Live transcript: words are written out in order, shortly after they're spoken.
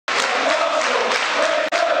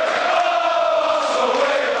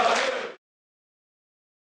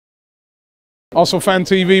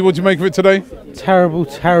ArsenalFanTV, what do you make of it today? Terrible,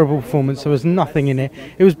 terrible performance. There was nothing in it.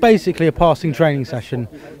 It was basically a passing training session.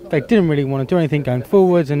 They didn't really want to do anything going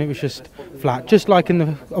forwards, and it was just flat. Just like in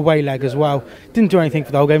the away leg as well. Didn't do anything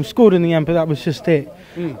for the whole game. Scored in the end, but that was just it.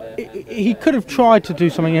 He could have tried to do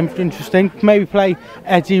something interesting. Maybe play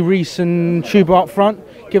Eddie, Reese and Chuba up front.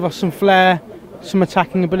 Give us some flair, some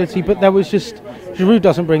attacking ability. But there was just... Giroud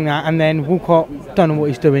doesn't bring that, and then Walcott, don't know what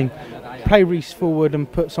he's doing. Play Reese forward and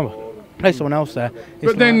play someone else there.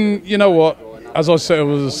 But then, you know what, as I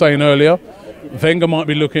was saying earlier, Wenger might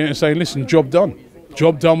be looking at it and saying, listen, job done.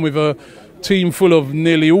 Job done with a team full of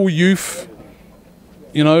nearly all youth.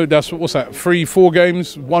 You know, that's, what's that, 3-4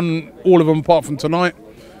 games, won all of them apart from tonight.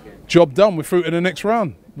 Job done, we're through to the next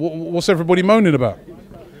round. What's everybody moaning about?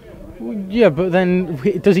 Yeah, but then,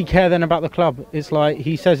 does he care then about the club? It's like,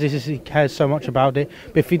 he says he cares so much about it,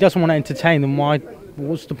 but if he doesn't want to entertain them,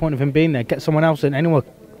 what's the point of him being there? Get someone else in, anyone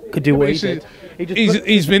could do what he did.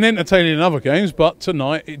 He's been entertaining in other games, but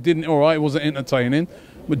tonight it didn't. All right, it wasn't entertaining,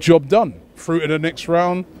 but job done. Through to the next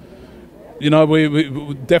round. You know,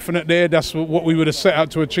 we definitely that's what we would have set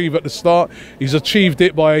out to achieve at the start. He's achieved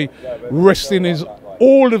it by resting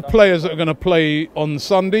all the players that are going to play on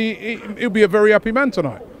Sunday. He'll be a very happy man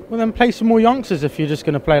tonight. Well, then play some more youngsters if you're just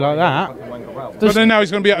going to play like that. But then now he's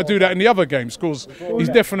going to be able to do that in the other games, because he's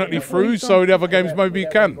definitely through, so the other games maybe he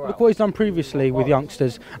can. Look what he's done previously with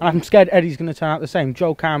youngsters, and I'm scared Eddie's going to turn out the same.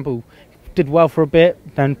 Joel Campbell did well for a bit,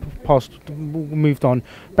 then moved on.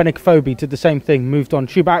 Benik did the same thing, moved on.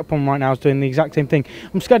 Chuba Akpom right now is doing the exact same thing.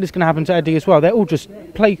 I'm scared it's going to happen to Eddie as well. They all just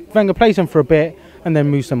Wenger plays them for a bit and then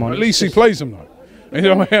moves them on. At least he plays them though. You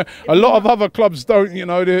know, a lot of other clubs don't. You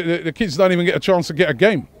know, the kids don't even get a chance to get a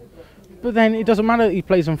game. But then it doesn't matter that he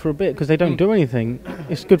plays them for a bit because they don't do anything.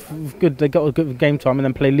 It's good. They got a good game time and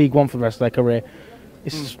then play League One for the rest of their career.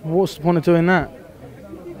 What's the point of doing that?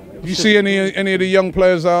 Do you see any of the young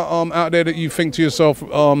players out there that you think to yourself,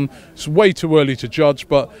 it's way too early to judge,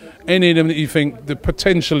 but any of them that you think that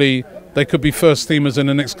potentially they could be first teamers in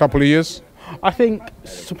the next couple of years? I think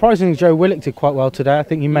surprisingly Joe Willock did quite well today. I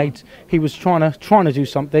think he was trying to do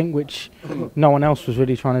something which no one else was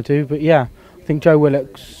really trying to do. But yeah, I think Joe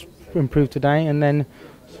Willock's improved today, and then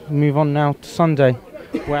move on now to Sunday.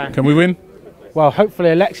 Can we win? Well,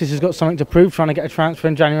 hopefully Alexis has got something to prove, trying to get a transfer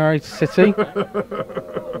in January to City.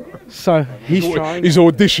 So he's trying. His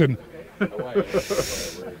audition.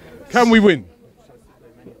 Can we win?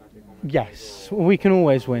 Yes, we can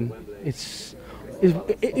always win.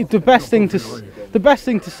 The best thing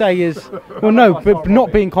to say is, well, no, but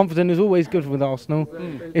not being confident is always good with Arsenal.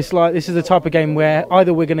 It's like this is the type of game where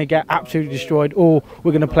either we're going to get absolutely destroyed or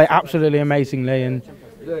we're going to play absolutely amazingly and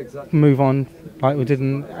move on like we did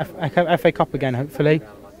in FA Cup again, hopefully.